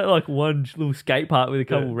brings it to that like one little skate park with a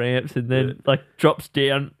couple Yeah. ramps, and then Yeah. like drops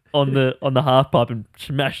down on the half pipe and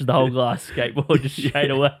smashes the whole glass skateboard just straight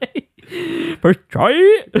away. First try.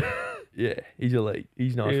 Yeah, he's elite.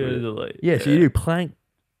 He's nice It with was it. elite. Yeah, so you do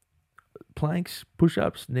planks,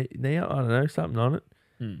 push-ups, knee out, I don't know, something on it.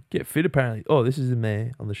 Hmm. Get fit, apparently. Oh, this is in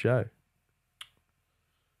there on the show.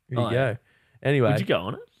 There you Oh, go. yeah. Anyway, Would you go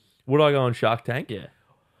on it? would I go on Shark Tank? Yeah.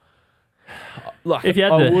 Like, If you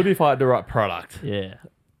had I the- would if I had the right product. Yeah.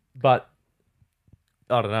 But,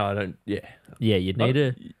 I don't know, I don't, yeah. Yeah, you'd need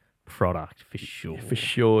a product for sure. For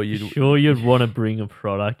sure, you'd... Sure, you'd want to bring a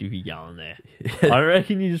product if you're going there. I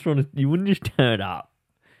reckon you wouldn't just turn up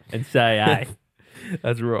and say, hey,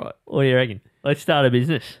 That's right. what do you reckon? Let's start a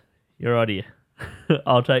business. Your idea.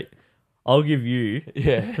 I'll give you,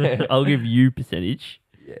 Yeah. I'll give you percentage.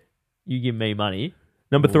 Yeah. You give me money.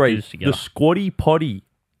 Number We'll 3, do this together. the Squatty Potty.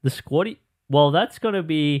 The squatty, well, that's going to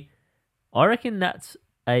be, I reckon that's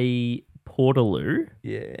a portaloo.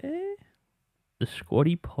 Yeah. The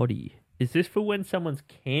squatty potty. Is this for when someone's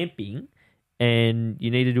camping and you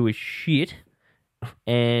need to do a shit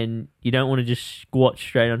and you don't want to just squat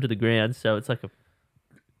straight onto the ground, so it's like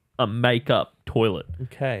a makeup toilet?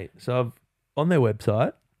 Okay, so on their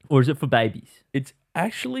website, Or is it for babies? it's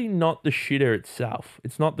actually not the shitter itself.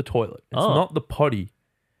 It's not the toilet. It's Oh. not the potty.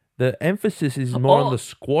 The emphasis is more on Oh. the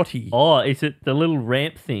squatty. Oh, is it the little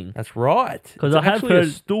ramp thing? That's right. 'Cause It's I have actually a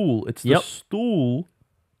heard- stool. It's Yep. the stool.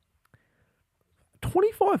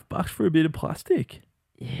 $25 for a bit of plastic,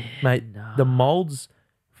 mate. nah. The molds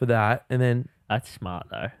for that, and then That's smart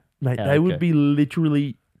though. mate, Yeah, they would okay. be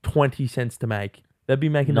literally 20 cents to make. They'd be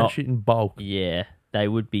making that Not- shit in bulk. Yeah, they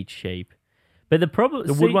would be cheap. But the problem,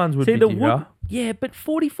 The wood ones would be the dearer. Yeah, but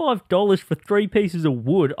 $45 for 3 pieces of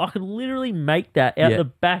wood, I could literally make that out Yeah. the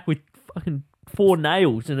back with fucking 4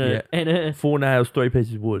 nails and Yeah. a 4 nails, 3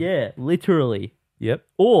 pieces of wood. yeah, literally. Yep.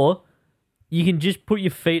 Or you can just put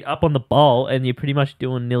your feet up on the bowl and you're pretty much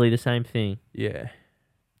doing nearly the same thing. Yeah.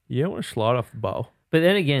 You don't want to slide off the bowl. But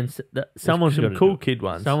then again, someone's got Some to cool do it. kid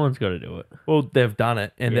ones. Someone's got to do it. Well, they've done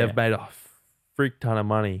it and Yeah. they've made a freak ton of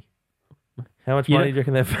money. How much You money know-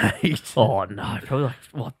 do you reckon they've made? Oh no, probably like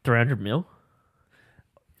what 300 mil.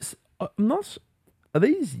 I'm not. Are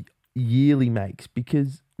these yearly makes?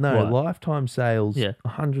 Because no, What? lifetime sales. Yeah.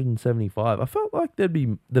 175. I felt like they'd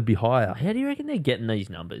be higher. How do you reckon they're getting these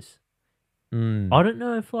numbers? Mm. I don't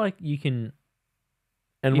know if like you can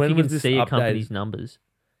And if when you was can this see a updated? company's numbers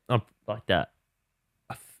Um, like that.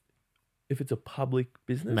 If it's a public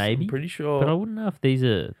business, Maybe, I'm pretty sure. But I wouldn't know if these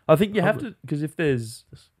are I think you have public. to, because if there's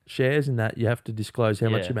shares in that, you have to disclose how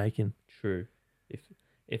much Yeah. you're making. true.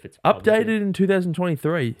 If it's public. Updated in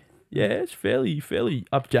 2023. Yeah, it's fairly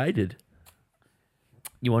updated.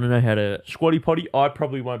 You want to know how to, Squatty potty. I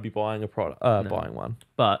probably won't be buying a product. No. Buying one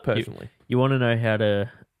but personally. you want to know how to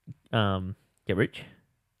get rich?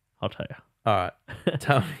 I'll tell you. All right,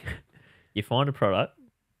 tell me. You find a product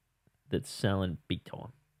that's selling big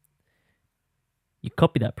time. You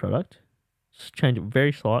copy that product, just change it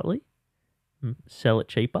very slightly, sell it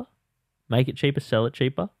cheaper, make it cheaper, sell it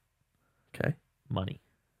cheaper. Okay, Money.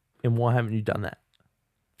 and why haven't you done that?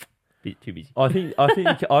 Bit too busy. I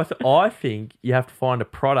think you have to find a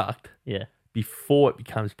product Yeah. before it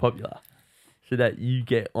becomes popular, so that you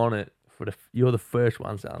get on it you're the first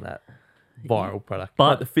one selling that viral product.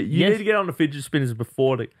 But Like you yes- need to get on the fidget spinners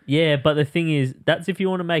before the. Yeah, but the thing is, that's if you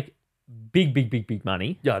want to make big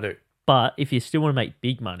money. Yeah, I do. But if you still want to make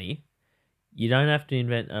big money, you don't have to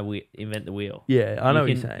invent the wheel. Yeah, I know you what can,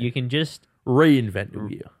 you're saying. You can just Reinvent the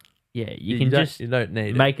wheel. you can just you don't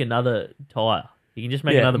need make another tire. You can just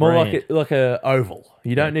make it. another more brand. like a oval.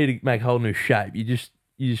 You don't need to make a whole new shape. You just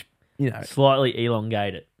Slightly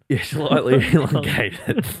elongate it slightly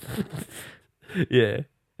elongated. Yeah.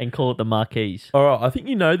 and call it the Marquise. All right. I think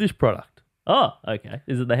you know this product. Oh, okay.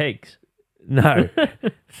 Is it the Higgs? No.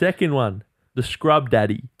 Second one, the Scrub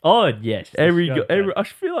Daddy. Oh, yes. the Scrub Daddy. I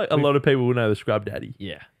feel like a lot of people will know the Scrub Daddy.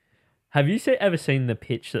 Yeah. Have you ever seen the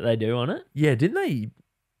pitch that they do on it? Yeah, didn't they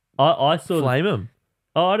I saw. flame him?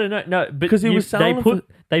 Oh, I don't know. No, but 'Cause he was they selling put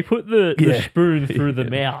they put the Yeah. spoon through the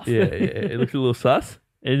mouth. Yeah, it looks a little sus.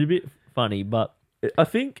 It's a bit funny, but I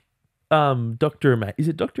think is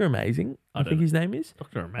it Dr. Amazing? I I don't think know. his name is.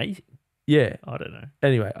 Dr. Amazing. Yeah. I don't know.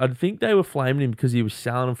 Anyway, I think they were flaming him because he was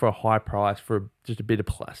selling them for a high price for just a bit of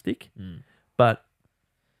plastic. Mm. But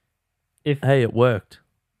If hey, it worked.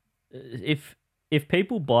 if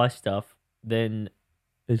people buy stuff, then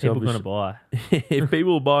It's people are obvious- gonna buy. if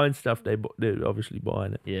people are buying stuff, they're obviously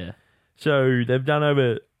buying it. Yeah. So they've done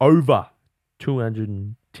over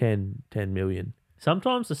 210 million.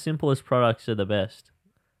 Sometimes the simplest products are the best.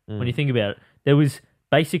 Mm. When you think about it, there was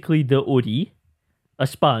basically the Audi, a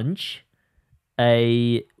sponge,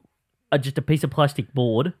 just a piece of plastic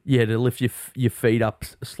board. Yeah, to lift your feet up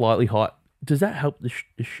slightly high. Does that help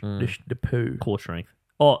the poo? Core strength.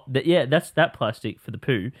 Oh, that's that plastic for the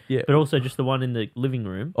poo. Yeah. But also just the one in the living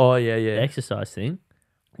room, Oh yeah, the yeah. exercise thing.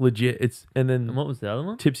 Legit. And And then what was the other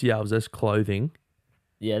one? Tipsy Elves, that's clothing.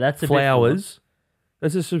 Yeah, that's a Flowers.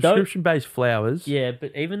 That's a subscription based flowers. Bit, yeah,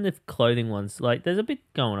 but even the clothing ones, like there's a bit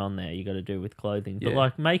going on there you got to do with clothing. But Yeah.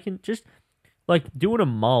 like making just like doing a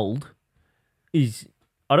mold is,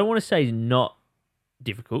 I don't want to say not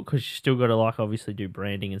difficult because you still got to like obviously do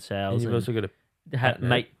branding and And sales you've and also got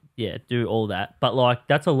to do all that. But like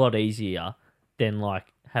that's a lot easier than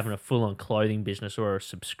like having a full on clothing business or a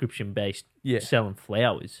subscription based Yeah. selling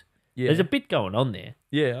flowers. Yeah. There's a bit going on there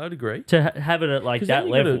Yeah, I'd agree. to have it at like 'Cause that then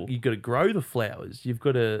level. you got to grow the flowers. You've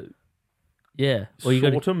got to Yeah, or you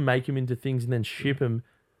got sort them, make them into things, and then ship them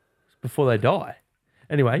before they die.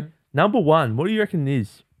 Anyway, number one. What do you reckon it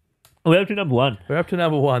is? we're up to number one. We're up to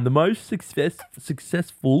number one. The most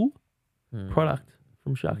successful product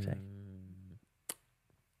from Shark Tank.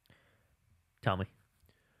 Tell me.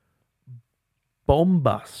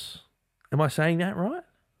 Bombus. Am I saying that right?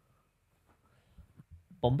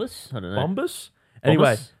 Bombus? I don't know. Bombus. Anyway,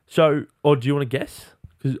 Bombers? so, or do you want to guess?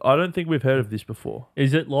 Because I don't think we've heard of this before.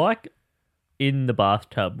 Is it like in the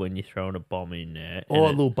bathtub when you're throwing a bomb in there? Oh, a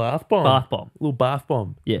and little bath bomb. bath bomb. Little bath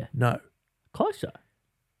bomb. Yeah. No. Closer.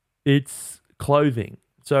 It's clothing.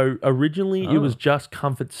 So originally it was Oh. just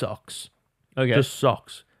comfort socks. Okay. Just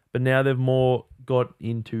socks. But now they've more got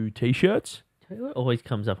into t-shirts. Tell you what always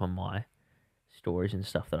comes up on my stories and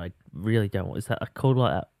stuff that I really don't want. Is that called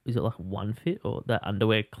like that? Is it like One Fit or that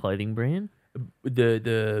underwear clothing brand?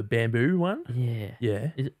 The bamboo one. Yeah.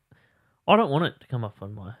 Yeah. I don't want it to come up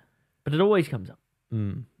on my, but it always comes up.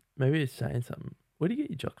 Maybe it's saying something. Where do you get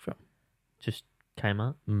your jocks from? Just came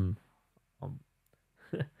up.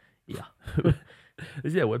 Yeah.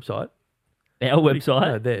 Is there a website? Our No,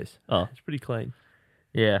 website. theirs. Oh, It's pretty clean.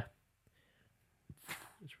 yeah.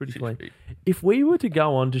 It's pretty clean. If we were to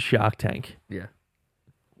go on to Shark Tank, Yeah.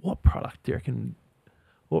 what product do you reckon?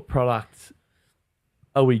 What products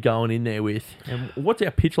are we going in there with? And what's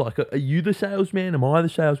our pitch like? Are you the salesman? Am I the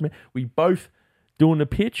salesman? We both doing the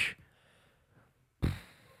pitch?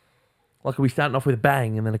 Like, are we starting off with a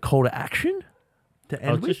bang and then a call to action to I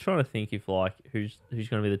end was with? just trying to think if like who's going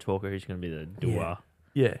to be the talker, who's going to be the doer.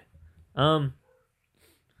 Yeah. Um,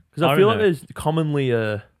 Because I I feel don't like know. there's commonly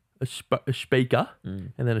a speaker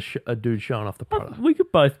Mm. and then a dude showing off the product. we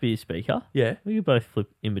could both be a speaker. Yeah. We could both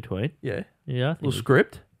flip in between. Yeah. Yeah, I think Little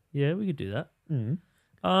script. yeah, we could do that. Mm.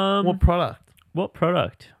 What What product?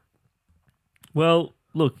 product? Well,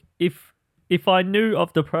 look, if I knew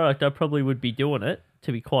of the product, I probably would be doing it.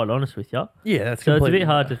 To be quite honest with you, Yeah, that's so it's a completely bit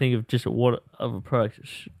hard to think of just what of a product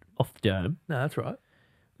off the dome. No, that's right.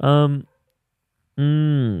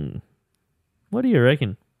 What do you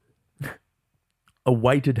reckon? A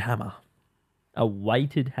weighted hammer. A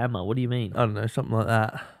weighted hammer. What do you mean? I don't know, something like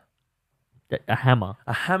that. A hammer,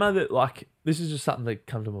 A hammer that, like, this is just something that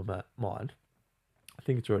comes to my mind. I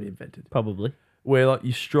think it's already invented. probably. Where, like,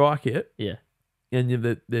 you strike it Yeah, and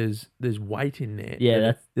there's weight in there. yeah.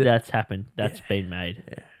 And That's happened. That's been made.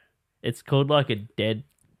 Yeah. It's called like a dead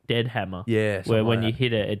hammer. yeah. Where something when like you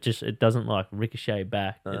hit it, it doesn't like ricochet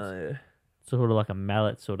back. that. It's Yeah. sort of like a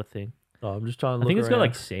mallet sort of thing. Oh, I'm just trying to I look think it's got around.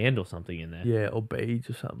 like sand or something in there. Yeah, or beads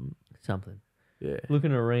or something. Something. Yeah.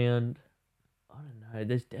 Looking around, I don't know.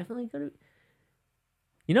 There's definitely got to.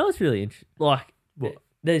 You know what's really interesting? Like, What?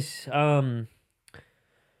 there's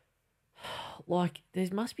like there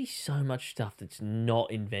must be so much stuff that's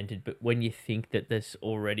not invented, but when you think that there's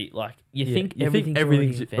already like you Yeah, think you everything's,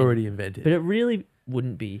 everything's already invented. but it really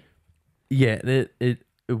wouldn't be. Yeah, it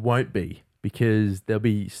won't be because there'll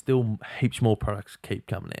be still heaps more products keep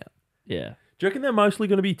coming out. Yeah. Do you reckon they're mostly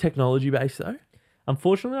going to be technology based though?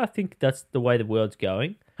 Unfortunately, I think that's the way the world's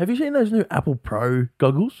going. Have you seen those new Apple Pro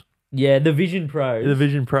goggles? Yeah, the Vision Pros. The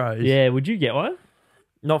Vision Pros. Yeah, would you get one?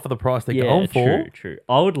 Not for the price they're Yeah, going for. true.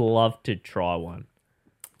 I would love to try one.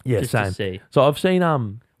 Yeah, just same. to see. So I've seen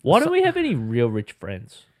Why don't we have any real rich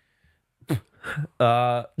friends? No,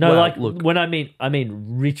 well, like look. when I mean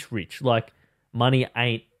rich. Like money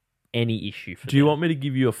ain't any issue for Do you them. want me to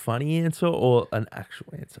give you a funny answer or an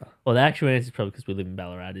actual answer? Well, the actual answer is probably because we live in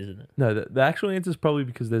Ballarat, isn't it? No, the actual answer is probably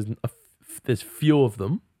because there's few of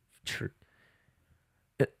them. True.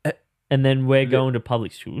 Uh, And then we're going to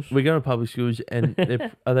public schools. We're going to public schools, and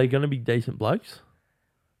are they going to be decent blokes?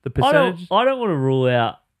 The I percentage? don't want to rule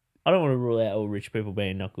out. I don't want to rule out all rich people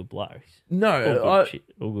being not good blokes. No,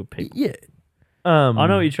 All good people. yeah. I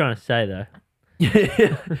know what you're trying to say though.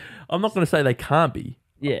 Yeah, I'm not going to say they can't be.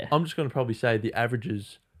 Yeah. I'm just going to probably say the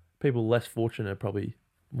averages, people less fortunate, are probably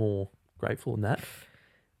more grateful in that.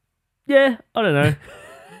 Yeah. I don't know.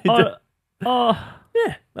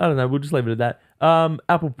 Yeah, I don't know. We'll just leave it at that.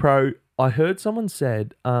 Apple Pro. I heard someone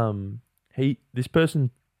said this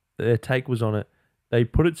person, their take was on it. They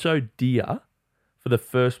put it so dear for the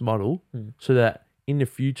first model, so that in the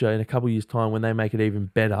future, in a couple of years' time, when they make it even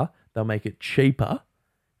better, they'll make it cheaper,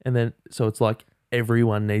 and then so it's like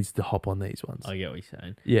everyone needs to hop on these ones. I get what you're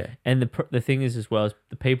saying. Yeah, And the thing is as well is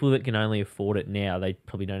the people that can only afford it now, they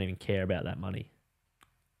probably don't even care about that money.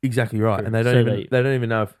 exactly right. True. And they don't So even they don't even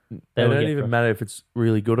know if they will don't get even matter if it's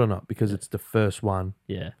really good or not because it's the first one.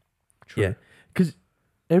 Yeah. True. Yeah, because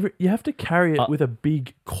you have to carry it with a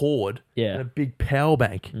big cord Yeah. and a big power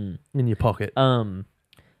bank in your pocket.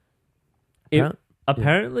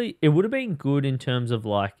 Apparently it would have been good in terms of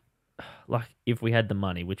like if we had the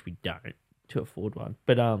money, which we don't, to afford one.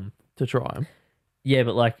 But to try them. yeah,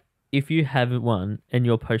 but like if you have one and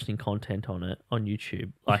you're posting content on it on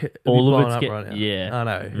YouTube, like It'll be all of blowing it's up get, right now. yeah. I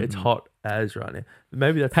know it's hot as right now.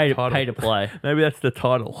 Maybe that's Pay the to title. pay to play. Maybe that's the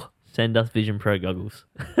title. Send us Vision Pro goggles.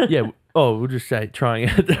 Yeah. We'll just say trying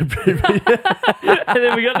out. And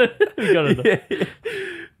then we got it. Yeah.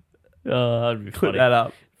 Oh, that'd be Put funny. that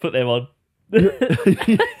up. Put them on.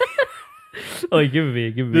 Oh, give me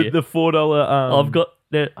a beer. The $4. I've got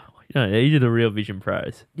the. No, these are the Real Vision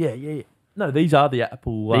Pros. Yeah. No, these are the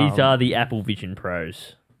Apple. These are the Apple Vision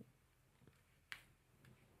Pros.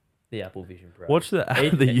 The Apple Vision Pros. Watch the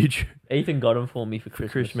YouTube. Ethan got them for me for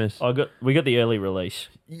Christmas. Christmas. We got the early release,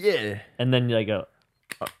 Yeah. and then they got.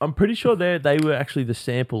 I'm pretty sure they were actually the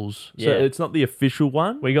samples. So Yeah. it's not the official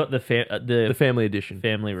one. We got the The family edition.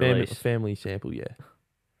 family release. Family sample, yeah.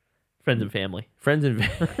 Friends and family. Friends and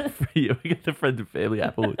yeah, we get the friends and family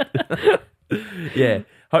Apple. Yeah.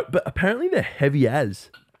 But apparently they're heavy as.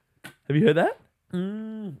 Have you heard that?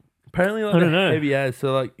 Apparently like I don't they're know. heavy as,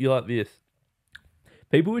 so like you like this.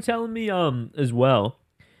 People were telling me as well,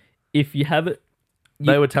 if you have it.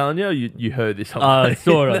 They were telling you, or you heard this on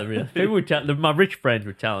Sort of. Yeah. People were my rich friends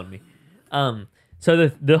were telling me.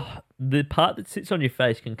 So the part that sits on your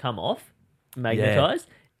face can come off, magnetized,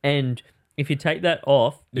 and if you take that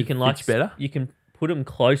off, you It can fits better? You can put them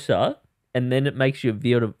closer, and then it makes your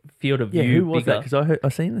field of Yeah, view who was bigger. that? Because I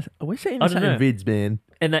seen this. We're seeing I the don't same know. vids, man.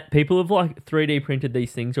 And that people have like 3D printed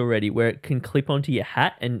these things already, where it can clip onto your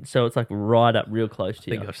hat, and so it's like right up real close to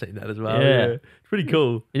I think you. I've seen that as well. Yeah. It's pretty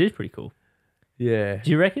cool. It is pretty cool. Yeah. Do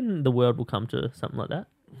you reckon the world will come to something like that?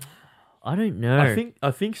 I don't know.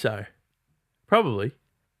 I think so. Probably.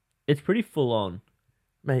 It's pretty full on.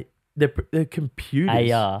 Mate, they're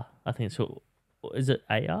computers. AR. I think it's is it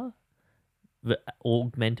AR?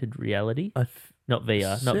 Augmented reality, not VR,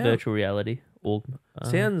 not Sound- virtual reality.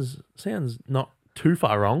 Sounds not too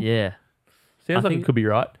far wrong. Yeah, Sounds I like think it could be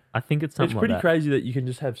right. I think it's something It's pretty like crazy that you can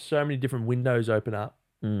just have so many different windows open up.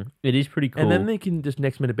 that. It is pretty cool. And then they can just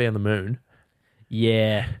next minute be on the moon.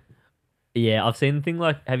 Yeah. I've seen the thing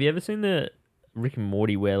like. Have you ever seen the Rick and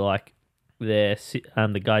Morty where like the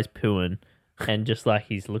guy's pooing and just like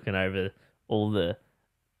he's looking over all the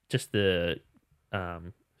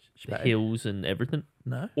Space. hills and everything,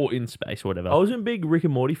 No. or in space or whatever. I wasn't a big Rick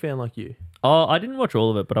and Morty fan like you. Oh, I didn't watch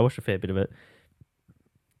all of it, but I watched a fair bit of it.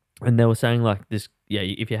 And they were saying like this, yeah,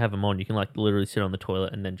 if you have them on, you can like literally sit on the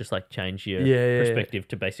toilet and then just like change your Yeah. perspective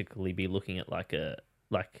to basically be looking at like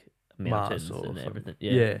mountains Mars or and something. everything.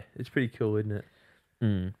 Yeah, it's pretty cool, isn't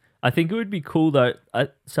it? I think it would be cool though.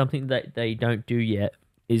 Something that they don't do yet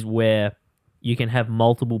is where you can have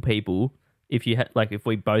multiple people. If you like, if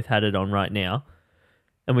we both had it on right now,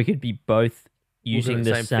 and we could be both using at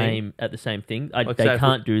the the same same at the same thing. Like, They say if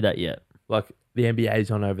can't do that yet. Like the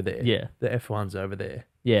NBA's on over there. Yeah. The F1's over there.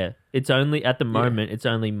 Yeah, it's only at the moment. It's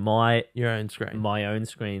only my Your own screen. own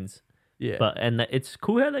screens. Yeah. But it's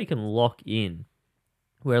cool how they can lock in.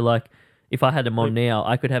 Where like if I had them on now,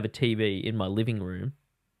 I could have a TV in my living room.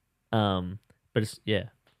 But it's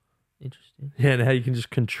interesting. yeah, and how you can just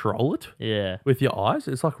control it Yeah, with your eyes.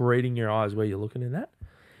 It's like reading your eyes where you're looking in that.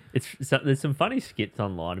 there's some funny skits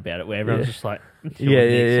online about it where everyone's Yeah. just like,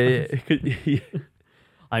 Yeah.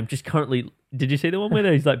 I'm just currently. Did you see the one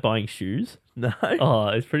where he's like buying shoes? No. Oh,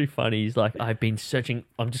 it's pretty funny. He's like, I've been searching.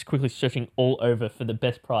 I'm just quickly searching all over for the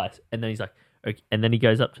best price, and then he's like, okay. And then he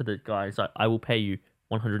goes up to the guy. He's like, I will pay you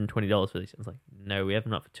 $120 for this. I was like, no, we have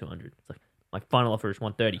them up for $200. It's like, my final offer is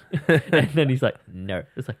 $130. And then he's like, no.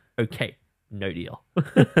 It's like, okay, no deal.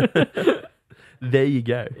 There you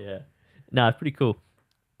go. Yeah. No, it's pretty cool.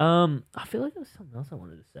 I feel like there was something else I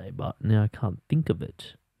wanted to say, but now I can't think of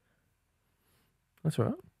it. That's all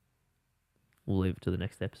right. We'll leave it to the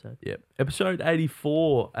next episode. Yep. Episode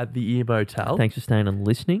 84 at the Ear Motel. Thanks for staying and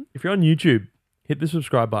listening. If you're on YouTube, hit the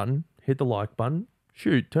subscribe button, hit the like button.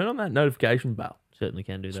 Shoot, turn on that notification bell. Certainly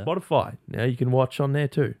can do that. Spotify. Now you can watch on there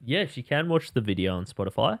too. Yes, you can watch the video on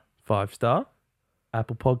Spotify. 5-star.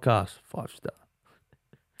 Apple Podcasts, 5-star.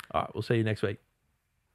 All right, we'll see you next week.